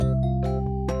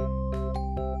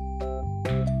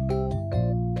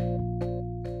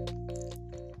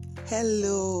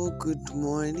Hello, good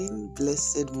morning,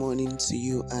 blessed morning to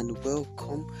you, and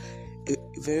welcome,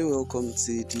 very welcome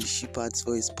to the Shepherd's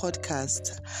Voice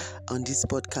podcast. On this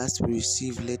podcast, we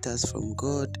receive letters from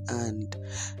God, and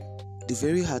the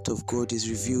very heart of God is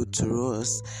revealed to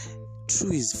us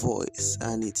through His voice.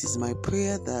 And it is my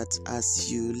prayer that as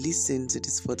you listen to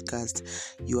this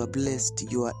podcast, you are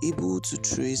blessed, you are able to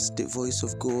trace the voice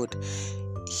of God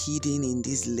hidden in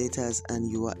these letters, and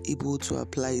you are able to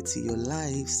apply it to your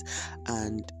lives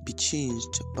and be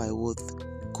changed by what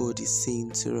God is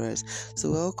saying to us.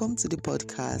 So welcome to the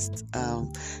podcast.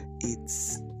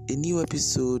 It's a new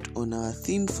episode on our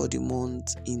theme for the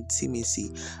month,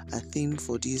 intimacy. Our theme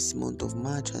for this month of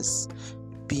March has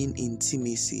been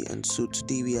intimacy, and so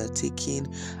today we are taking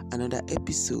another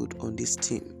episode on this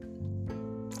theme.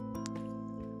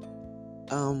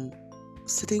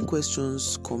 Certain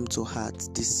questions come to heart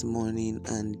this morning,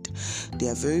 and they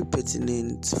are very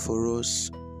pertinent for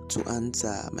us to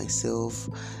answer, myself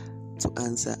to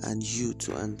answer, and you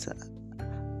to answer.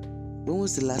 When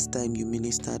was the last time you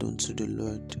ministered unto the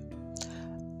Lord?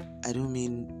 I don't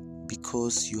mean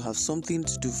because you have something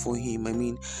to do for Him. I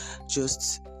mean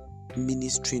just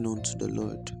ministering unto the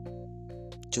Lord,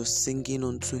 just singing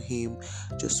unto Him,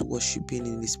 just worshiping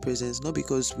in His presence, not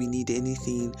because we need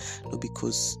anything, not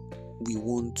because we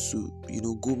want to,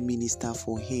 go minister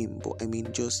for Him, but I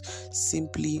mean just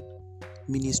simply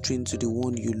ministering to the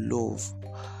one you love.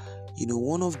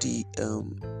 One of the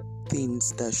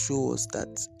things that show us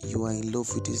that you are in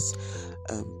love with this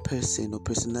person or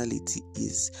personality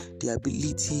is the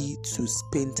ability to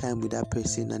spend time with that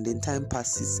person, and then time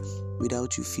passes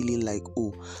without you feeling like,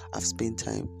 oh, I've spent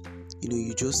time.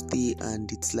 You just stay,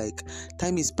 and it's like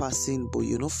time is passing, but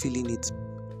you're not feeling it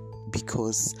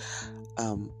because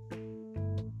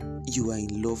you are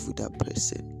in love with that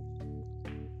person.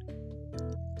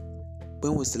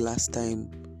 When was the last time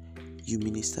you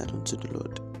ministered unto the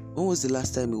Lord? When was the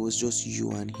last time it was just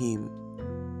you and Him?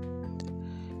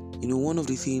 One of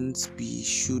the things we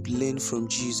should learn from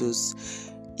Jesus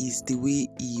is the way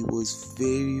He was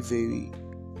very, very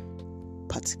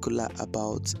particular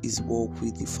about His walk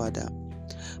with the Father.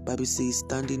 Bible says,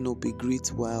 standing up a great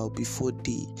while before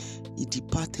day, He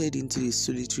departed into a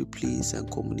solitary place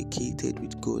and communicated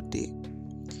with God there.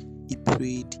 He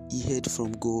prayed, He heard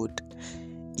from God.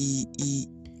 He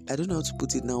I don't know how to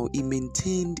put it now. He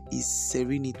maintained His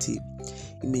serenity.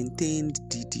 He maintained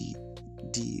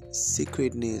the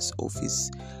sacredness of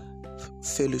His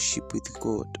fellowship with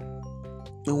God.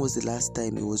 When was the last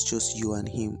time it was just you and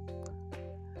Him?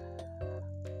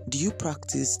 Do you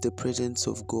practice the presence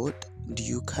of God? Do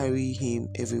you carry Him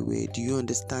everywhere? Do you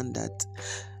understand that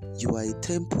you are a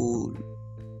temple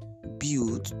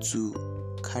built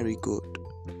to carry God?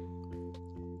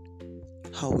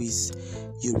 How is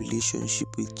your relationship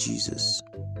with Jesus?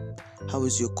 How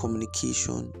is your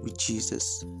communication with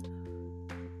Jesus?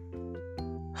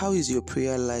 How is your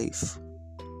prayer life?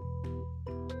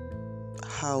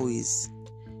 How is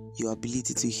your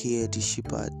ability to hear the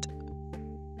shepherd?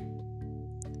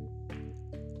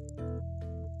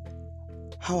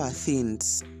 How are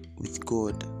things with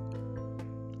God?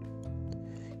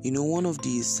 One of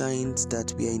the signs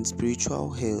that we are in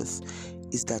spiritual health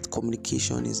is that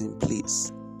communication is in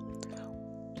place.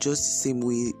 Just the same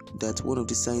way that one of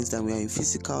the signs that we are in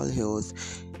physical health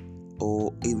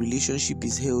or a relationship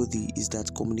is healthy is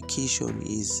that communication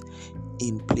is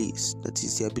in place. That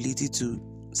is the ability to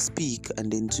speak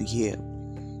and then to hear.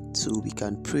 So we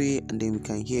can pray and then we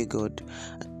can hear God,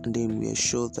 and then we are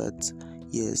sure that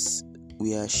yes,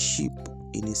 we are sheep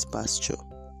in His pasture.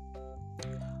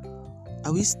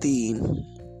 Are we staying?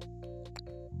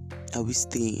 Are we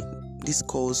staying? This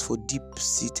calls for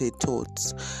deep-seated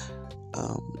thoughts.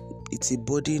 It's a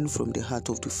burden from the heart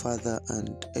of the Father,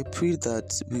 and I pray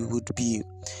that we would be,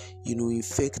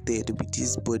 infected with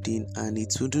this burden, and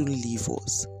it wouldn't leave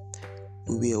us.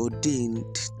 We were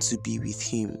ordained to be with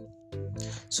Him.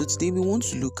 So today we want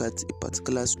to look at a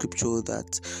particular scripture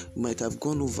that we might have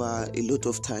gone over a lot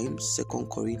of times, 2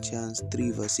 Corinthians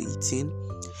 3 verse 18.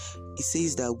 It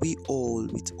says that we all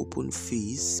with open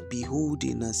face,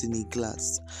 beholding as in a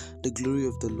glass the glory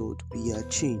of the Lord, we are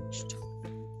changed.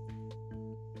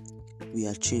 We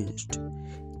are changed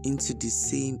into the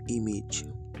same image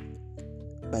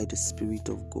by the Spirit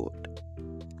of God.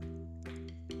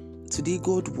 Today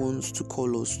God wants to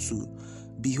call us to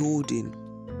beholding,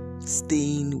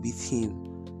 staying with Him,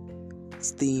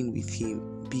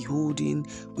 beholding,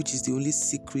 which is the only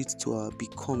secret to our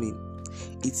becoming.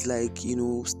 It's like,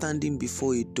 standing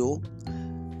before a door.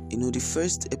 The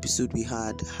first episode we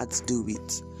had to do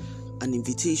with an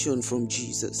invitation from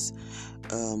Jesus,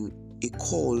 a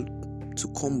call to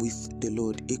come with the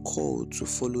Lord, a call to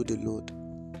follow the Lord.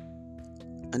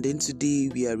 And then today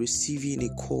we are receiving a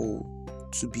call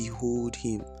to behold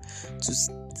Him, to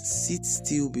sit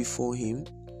still before Him,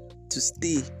 to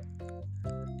stay,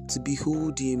 to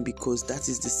behold Him, because that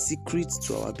is the secret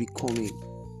to our becoming.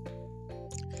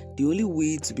 The only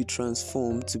way to be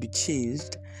transformed, to be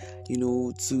changed,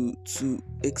 to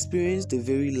experience the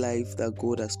very life that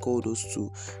God has called us to,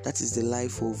 that is the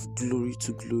life of glory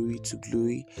to glory to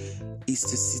glory, is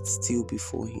to sit still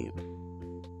before Him.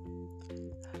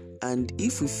 And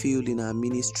if we fail in our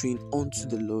ministering unto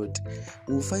the Lord,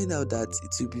 we'll find out that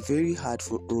it will be very hard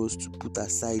for us to put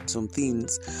aside some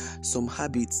things, some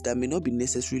habits that may not be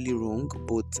necessarily wrong,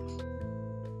 but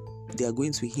they are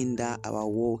going to hinder our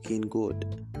walk in God.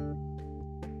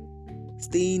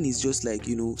 Staying is just like,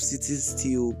 sitting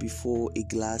still before a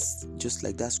glass, just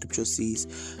like that scripture says,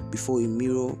 before a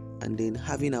mirror, and then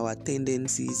having our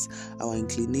tendencies, our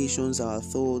inclinations, our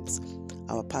thoughts,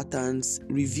 our patterns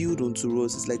revealed unto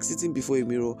us. It's like sitting before a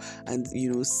mirror and,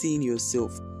 seeing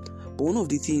yourself. But one of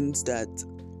the things that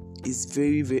is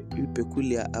very, very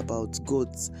peculiar about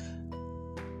God's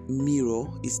mirror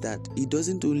is that it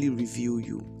doesn't only reveal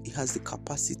you, it has the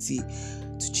capacity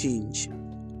to change,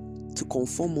 to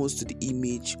conform us to the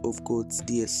image of God's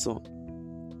dear Son.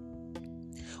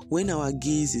 When our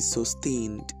gaze is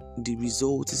sustained, the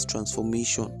result is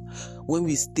transformation. When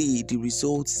we stay, the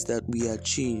result is that we are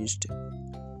changed.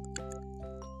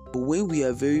 But when we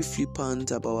are very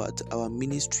flippant about our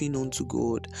ministering unto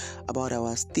God, about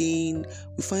our staying,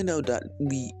 we find out that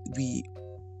we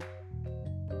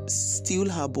still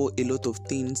harbor a lot of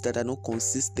things that are not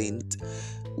consistent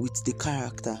with the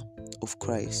character of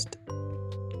Christ.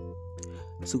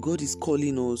 So God is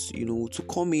calling us, to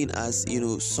come in as,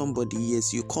 somebody.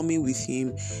 Yes, you're coming with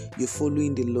Him, you're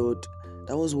following the Lord.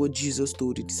 That was what Jesus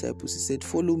told the disciples. He said,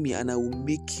 follow me and I will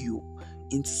make you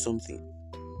into something.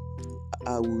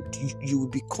 You will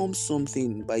become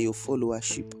something by your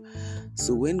followership.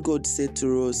 So when God said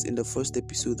to us in the first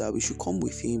episode that we should come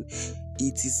with Him,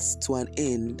 it is to an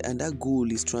end, and that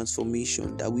goal is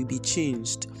transformation, that we be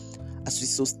changed as we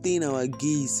sustain our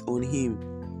gaze on Him.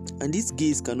 And this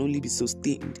gaze can only be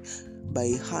sustained by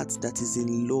a heart that is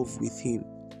in love with Him.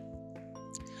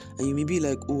 And you may be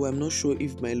like, I'm not sure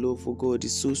if my love for God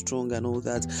is so strong and all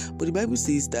that. But the Bible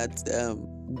says that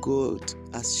God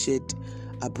has shed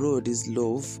abroad His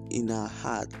love in our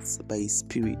hearts by His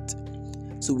Spirit.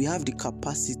 So we have the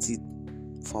capacity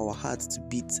for our hearts to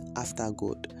beat after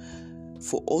God,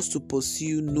 for us to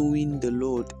pursue knowing the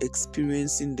Lord,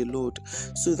 experiencing the Lord,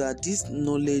 so that this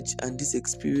knowledge and these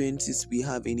experiences we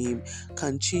have in Him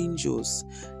can change us,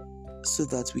 so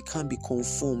that we can be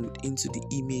conformed into the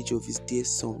image of His dear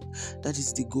Son. That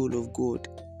is the goal of God.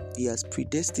 He has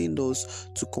predestined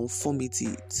us to conformity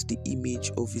to the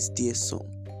image of His dear Son.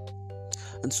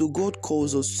 And so God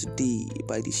calls us today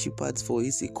by the shepherd's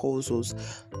voice. He calls us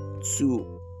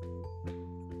to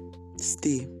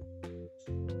stay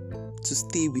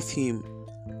with Him,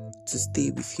 to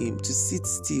sit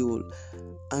still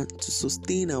and to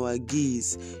sustain our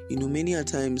gaze. Many a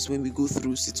times when we go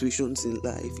through situations in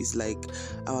life, it's like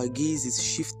our gaze is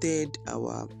shifted,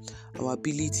 our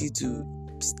ability to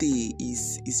stay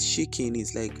is shaken.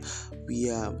 It's like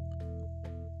we are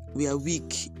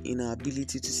weak in our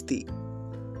ability to stay.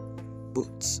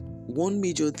 But one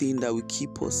major thing that will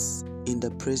keep us in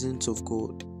the presence of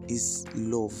God is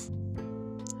love.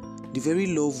 The very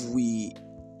love we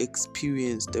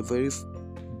experienced the very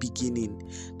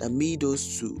beginning that made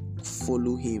us to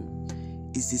follow Him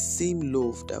is the same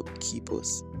love that will keep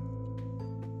us.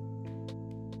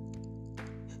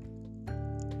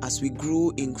 As we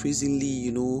grow increasingly,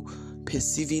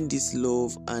 perceiving this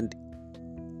love and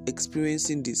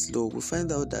experiencing this love, we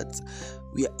find out that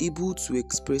we are able to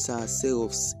express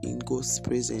ourselves in God's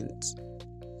presence.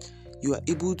 You are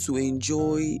able to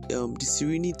enjoy the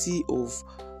serenity of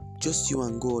just you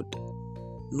and God.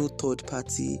 No third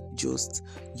party, just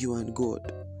you and God.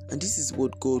 And this is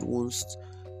what God wants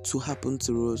to happen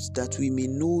to us, that we may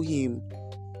know Him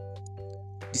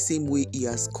the same way He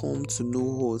has come to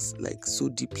know us, like so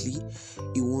deeply.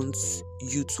 He wants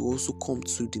you to also come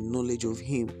to the knowledge of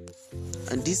Him.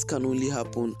 And this can only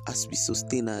happen as we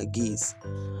sustain our gaze.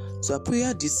 So our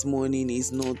prayer this morning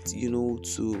is not,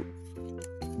 to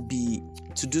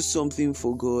do something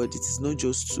for God. It is not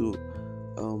just to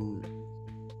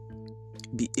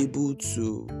be able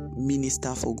to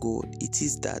minister for God. It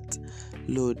is that,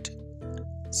 Lord,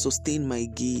 sustain my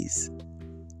gaze.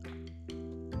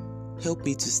 Help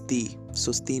me to stay,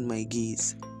 sustain my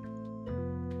gaze.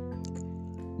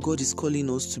 God is calling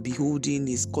us to beholding,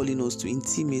 He's calling us to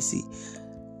intimacy.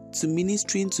 to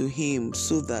ministering to Him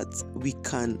so that we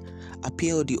can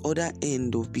appear at the other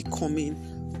end of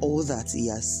becoming all that He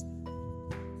has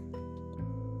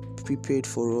prepared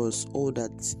for us, all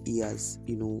that He has,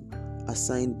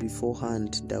 assigned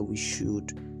beforehand that we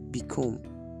should become.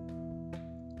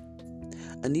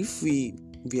 And if you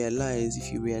realize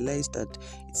that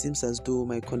it seems as though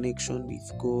my connection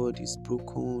with God is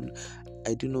broken,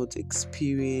 I do not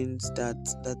experience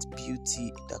that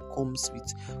beauty that comes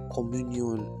with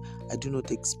communion, I do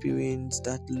not experience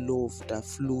that love that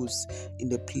flows in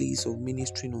the place of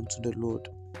ministering unto the Lord,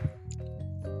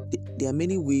 there are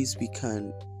many ways we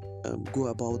can go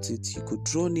about it. You could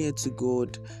draw near to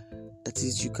God, that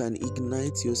is, you can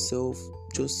ignite yourself,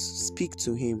 just speak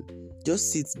to Him,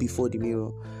 just sit before the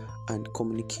mirror and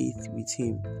communicate with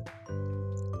Him.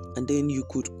 And then you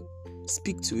could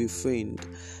speak to a friend.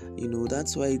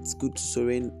 That's why it's good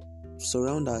to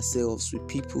surround ourselves with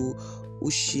people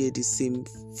who share the same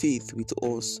faith with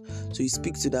us. So you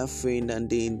speak to that friend, and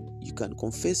then you can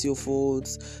confess your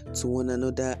faults to one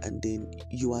another, and then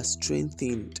you are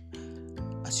strengthened.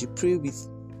 As you pray with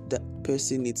that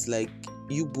person, it's like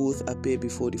you both appear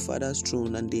before the Father's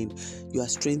throne, and then you are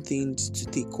strengthened to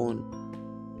take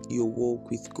on your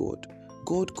walk with God.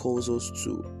 God calls us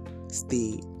to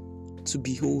stay, to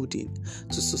beholding,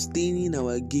 to sustaining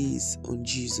our gaze on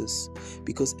Jesus,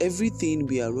 because everything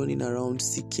we are running around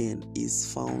seeking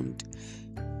is found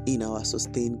in our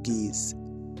sustained gaze.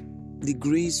 The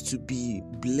grace to be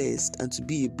blessed and to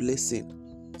be a blessing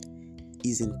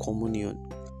is in communion.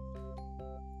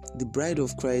 The bride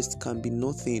of Christ can be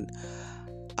nothing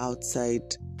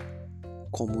outside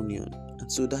communion.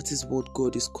 And so that is what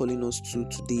God is calling us to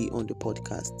today on the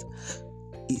podcast.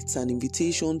 It's an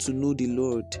invitation to know the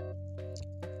Lord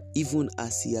even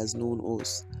as He has known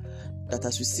us. That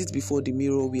as we sit before the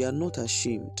mirror, we are not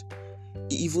ashamed.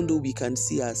 Even though we can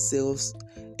see ourselves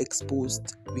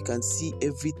exposed, we can see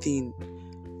everything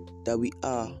that we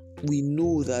are. We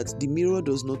know that the mirror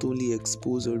does not only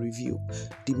expose or reveal,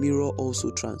 the mirror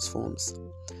also transforms.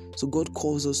 So God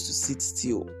calls us to sit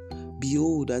still,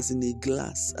 behold as in a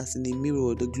glass, as in a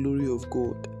mirror, the glory of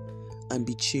God, and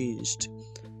be changed.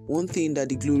 One thing that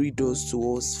the glory does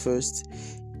to us first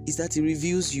is that it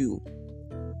reveals you,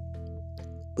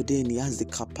 but then He has the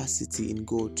capacity in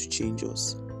God to change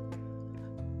us.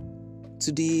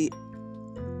 Today,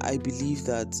 I believe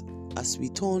that as we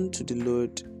turn to the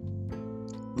Lord,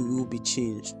 we will be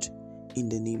changed in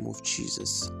the name of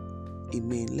Jesus.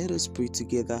 Amen. Let us pray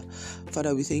together.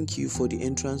 Father, we thank You for the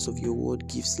entrance of Your word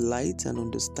gives light and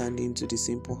understanding to the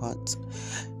simple heart.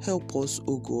 Help us,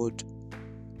 O God,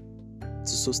 to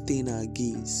sustain our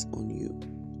gaze on You.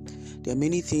 There are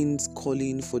many things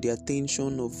calling for the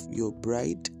attention of Your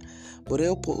bride, but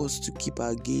help us to keep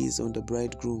our gaze on the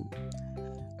bridegroom.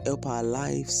 Help our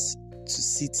lives to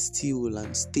sit still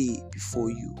and stay before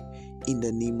You in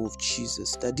the name of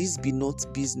Jesus. That this be not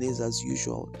business as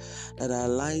usual, that our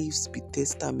lives be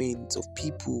testaments of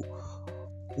people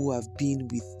who have been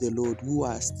with the Lord, who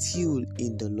are still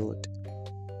in the Lord.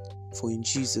 For in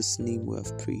Jesus' name we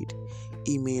have prayed.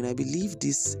 Amen. I believe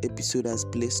this episode has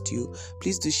blessed you.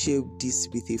 Please do share this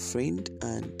with a friend,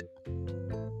 and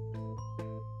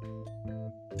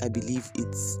I believe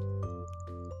it's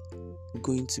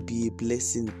going to be a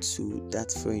blessing to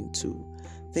that friend too.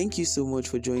 Thank you so much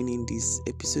for joining this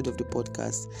episode of the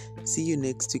podcast. See you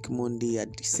next week, Monday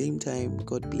at the same time.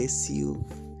 God bless you.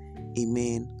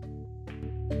 Amen.